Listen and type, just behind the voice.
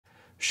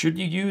Should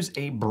you use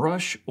a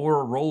brush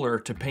or a roller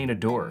to paint a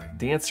door?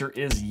 The answer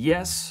is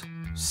yes,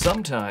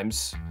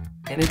 sometimes,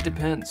 and it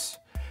depends.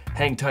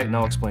 Hang tight and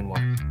I'll explain why.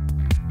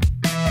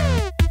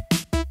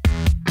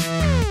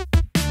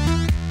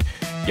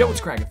 Yo, what's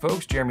cracking,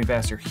 folks? Jeremy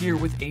Vassar here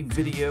with a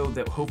video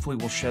that hopefully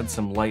will shed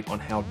some light on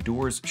how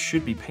doors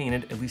should be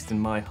painted, at least in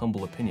my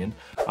humble opinion.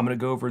 I'm going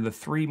to go over the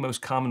 3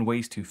 most common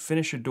ways to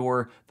finish a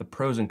door, the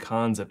pros and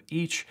cons of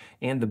each,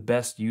 and the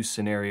best use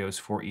scenarios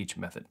for each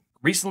method.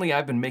 Recently,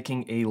 I've been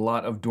making a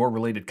lot of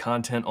door-related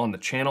content on the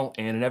channel,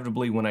 and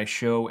inevitably when I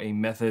show a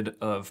method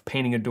of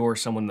painting a door,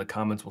 someone in the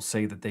comments will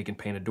say that they can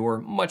paint a door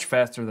much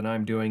faster than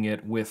I'm doing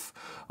it with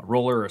a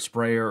roller or a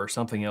sprayer or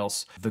something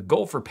else. The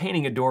goal for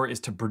painting a door is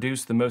to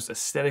produce the most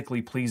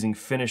aesthetically pleasing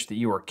finish that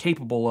you are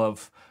capable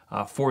of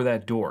for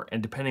that door.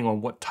 And depending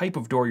on what type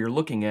of door you're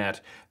looking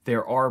at,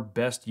 there are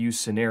best use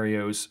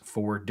scenarios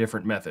for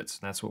different methods.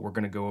 That's what we're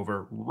going to go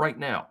over right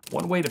now.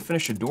 One way to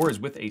finish a door is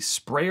with a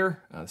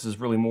sprayer. This is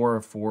really more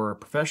for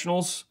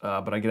professionals,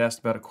 but I get asked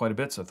about it quite a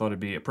bit, so I thought it'd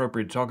be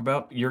appropriate to talk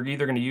about. You're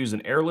either going to use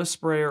an airless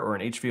sprayer or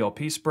an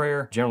HVLP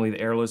sprayer. Generally,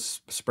 the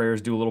airless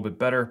sprayers do a little bit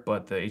better,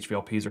 but the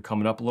HVLPs are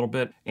coming up a little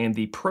bit. And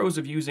the pros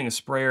of using a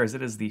sprayer is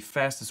it is the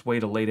fastest way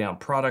to lay down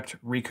product.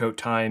 Recoat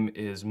time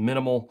is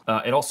minimal.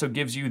 It also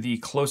gives you the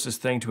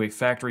closest thing to a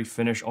factory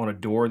finish on a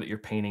door that you're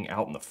painting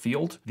out in the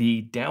field.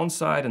 The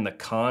downside and the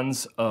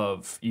cons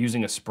of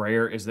using a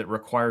sprayer is that it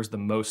requires the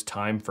most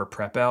time for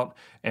prep out.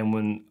 And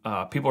when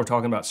people are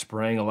talking about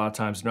spraying, a lot of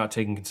times they're not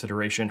taking into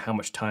consideration how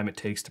much time it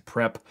takes to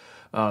prep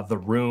the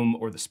room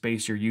or the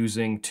space you're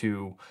using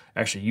to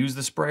actually use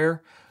the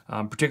sprayer.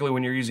 Particularly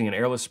when you're using an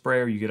airless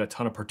sprayer, you get a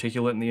ton of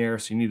particulate in the air,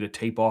 so you need to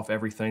tape off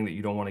everything that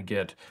you don't want to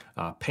get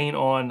paint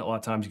on. A lot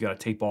of times you got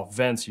to tape off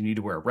vents, you need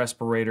to wear a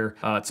respirator.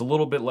 It's a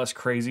little bit less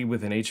crazy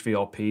with an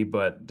HVLP,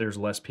 but there's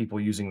less people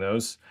using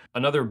those.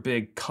 Another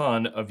big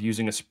con of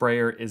using a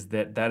sprayer is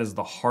that that is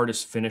the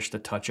hardest finish to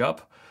touch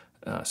up.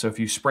 So if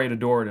you sprayed a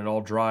door and it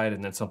all dried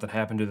and then something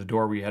happened to the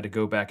door where you had to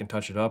go back and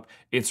touch it up,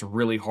 it's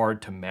really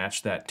hard to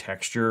match that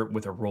texture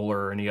with a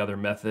roller or any other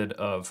method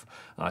of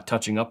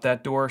touching up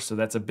that door. So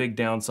that's a big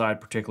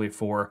downside, particularly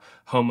for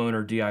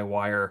homeowner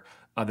DIYer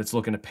that's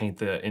looking to paint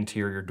the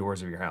interior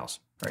doors of your house.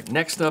 All right,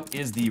 next up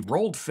is the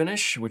rolled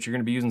finish, which you're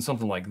going to be using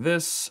something like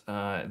this.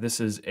 This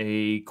is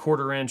a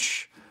 1/4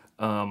 inch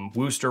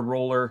Worcester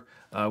roller.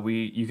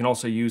 You can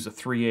also use a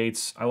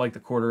 3/8. I like the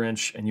 1/4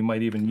 inch, and you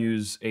might even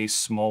use a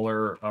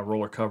smaller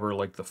roller cover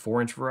like the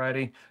 4-inch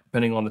variety,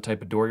 depending on the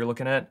type of door you're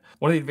looking at.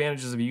 One of the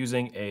advantages of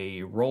using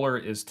a roller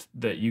is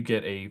that you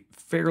get a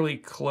fairly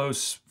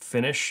close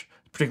finish,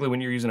 particularly when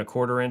you're using a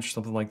 1/4 inch,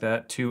 something like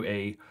that, to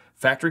a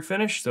factory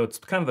finish. So it's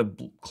kind of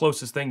the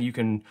closest thing you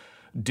can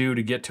do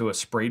to get to a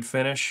sprayed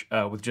finish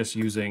with just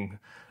using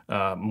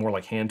more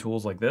like hand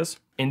tools like this.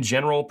 In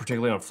general,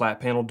 particularly on flat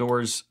panel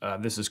doors,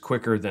 this is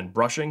quicker than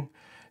brushing,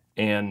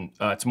 and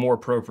it's more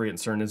appropriate in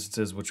certain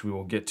instances, which we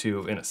will get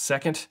to in a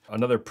second.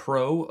 Another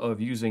pro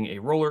of using a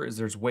roller is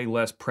there's way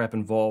less prep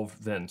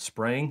involved than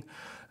spraying.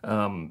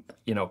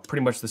 You know,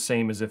 pretty much the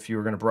same as if you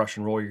were going to brush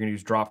and roll. You're going to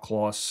use drop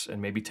cloths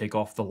and maybe take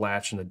off the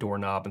latch and the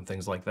doorknob and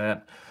things like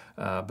that.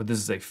 But this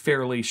is a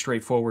fairly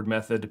straightforward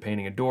method to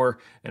painting a door,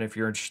 and if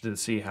you're interested to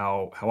see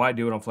how I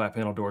do it on flat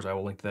panel doors, I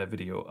will link to that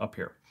video up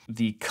here.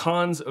 The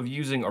cons of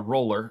using a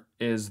roller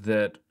is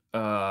that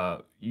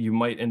you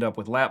might end up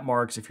with lap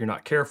marks if you're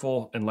not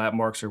careful, and lap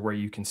marks are where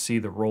you can see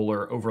the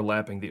roller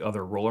overlapping the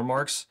other roller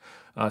marks.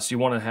 So you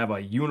want to have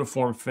a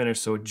uniform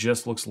finish so it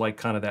just looks like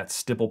kind of that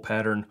stipple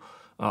pattern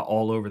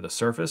all over the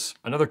surface.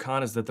 Another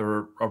con is that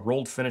a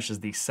rolled finish is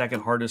the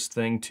second hardest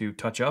thing to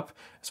touch up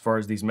as far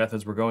as these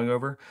methods we're going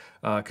over,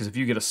 because if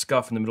you get a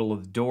scuff in the middle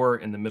of the door,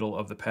 in the middle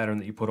of the pattern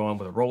that you put on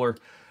with a roller,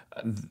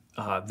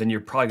 then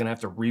you're probably going to have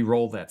to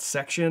re-roll that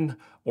section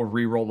or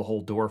re-roll the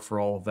whole door for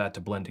all of that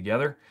to blend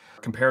together.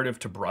 Comparative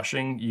to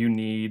brushing, you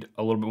need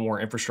a little bit more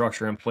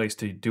infrastructure in place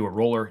to do a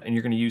roller, and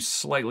you're going to use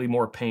slightly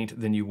more paint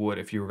than you would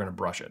if you were going to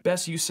brush it.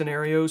 Best use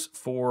scenarios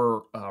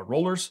for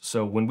rollers.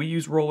 So when we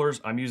use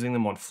rollers, I'm using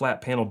them on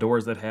flat panel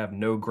doors that have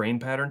no grain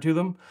pattern to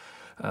them.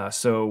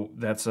 So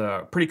that's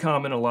pretty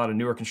common in a lot of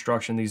newer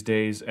construction these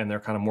days, and they're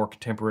kind of more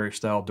contemporary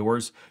style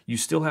doors. You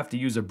still have to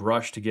use a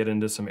brush to get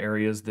into some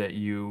areas that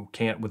you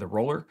can't with a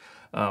roller,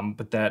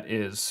 but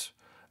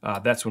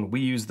that's when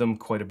we use them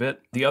quite a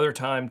bit. The other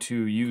time to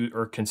use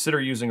or consider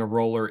using a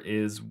roller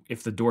is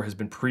if the door has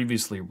been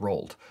previously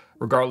rolled.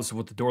 Regardless of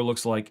what the door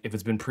looks like, if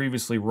it's been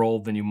previously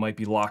rolled, then you might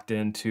be locked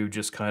into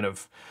just kind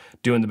of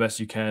doing the best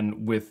you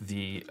can with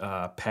the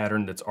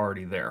pattern that's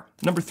already there.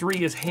 Number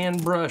 3 is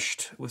hand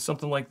brushed with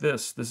something like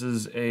this. This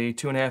is a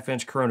 2.5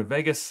 inch Corona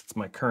Vegas. It's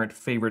my current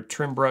favorite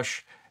trim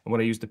brush and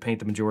what I use to paint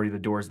the majority of the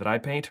doors that I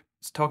paint.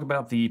 Let's talk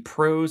about the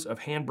pros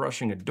of hand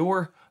brushing a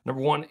door.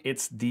 Number 1,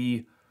 it's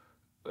the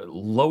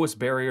lowest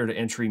barrier to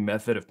entry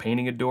method of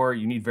painting a door.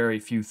 You need very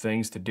few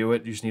things to do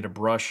it. You just need a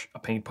brush, a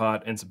paint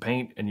pot, and some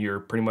paint, and you're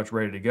pretty much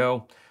ready to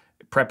go.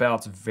 Prep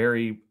out's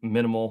very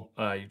minimal.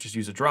 You just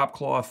use a drop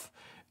cloth,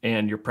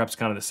 and your prep's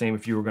kind of the same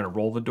if you were going to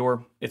roll the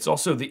door. It's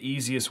also the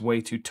easiest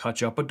way to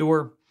touch up a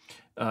door.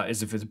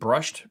 is if it's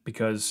brushed,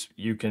 because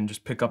you can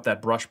just pick up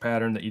that brush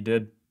pattern that you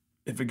did.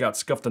 If it got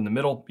scuffed in the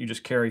middle, you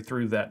just carry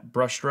through that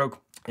brush stroke,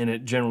 and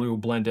it generally will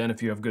blend in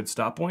if you have good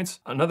stop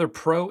points. Another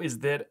pro is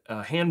that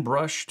hand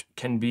brushed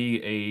can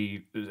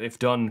be if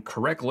done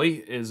correctly,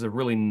 is a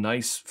really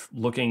nice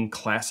looking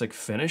classic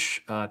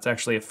finish. It's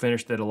actually a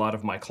finish that a lot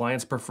of my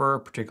clients prefer,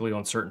 particularly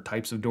on certain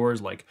types of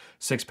doors like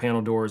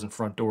 6-panel doors and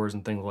front doors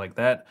and things like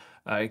that.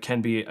 It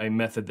can be a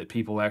method that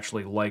people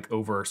actually like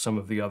over some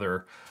of the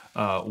other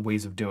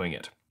ways of doing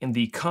it. And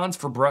the cons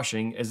for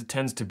brushing is it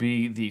tends to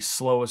be the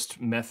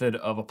slowest method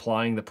of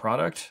applying the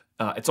product.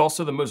 It's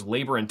also the most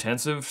labor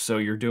intensive, so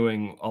you're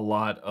doing a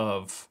lot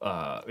of,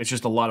 it's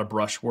just a lot of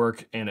brush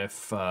work, and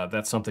if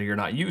that's something you're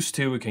not used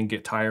to, it can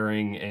get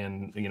tiring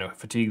and, you know,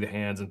 fatigue the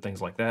hands and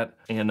things like that.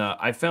 And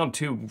I found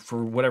too,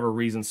 for whatever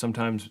reason,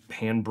 sometimes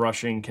hand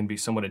brushing can be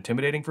somewhat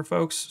intimidating for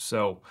folks,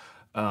 so,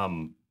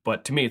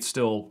 but to me it's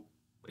still,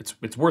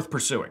 it's worth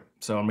pursuing.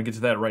 So I'm gonna get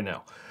to that right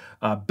now.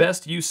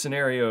 Best use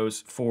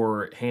scenarios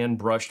for hand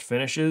brushed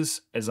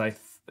finishes is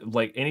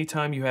like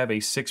anytime you have a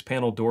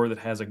 6-panel door that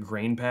has a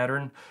grain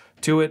pattern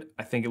to it,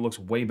 I think it looks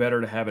way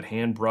better to have it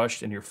hand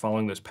brushed and you're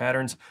following those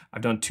patterns.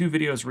 I've done 2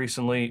 videos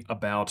recently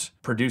about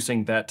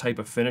producing that type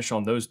of finish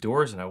on those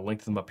doors, and I will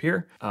link them up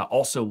here.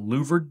 Also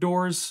louvered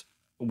doors,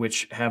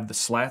 which have the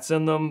slats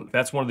in them.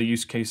 That's one of the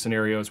use case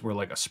scenarios where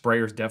like a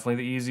sprayer is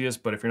definitely the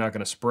easiest, but if you're not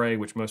gonna spray,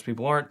 which most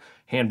people aren't,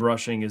 hand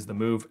brushing is the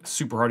move. It's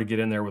super hard to get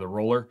in there with a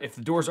roller. If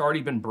the door's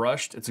already been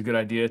brushed, it's a good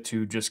idea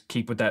to just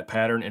keep with that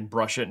pattern and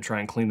brush it and try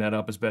and clean that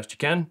up as best you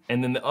can.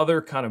 And then the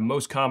other kind of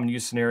most common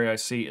use scenario I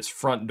see is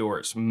front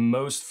doors.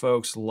 Most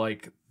folks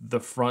like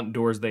the front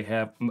doors they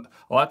have,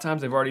 a lot of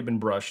times they've already been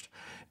brushed,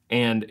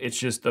 and it's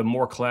just a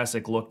more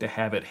classic look to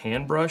have it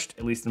hand brushed,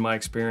 at least in my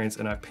experience,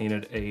 and I've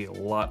painted a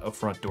lot of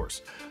front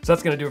doors. So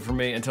that's gonna do it for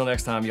me. Until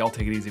next time, y'all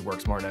take it easy,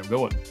 work smart, and have a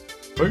good one.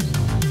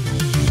 Peace.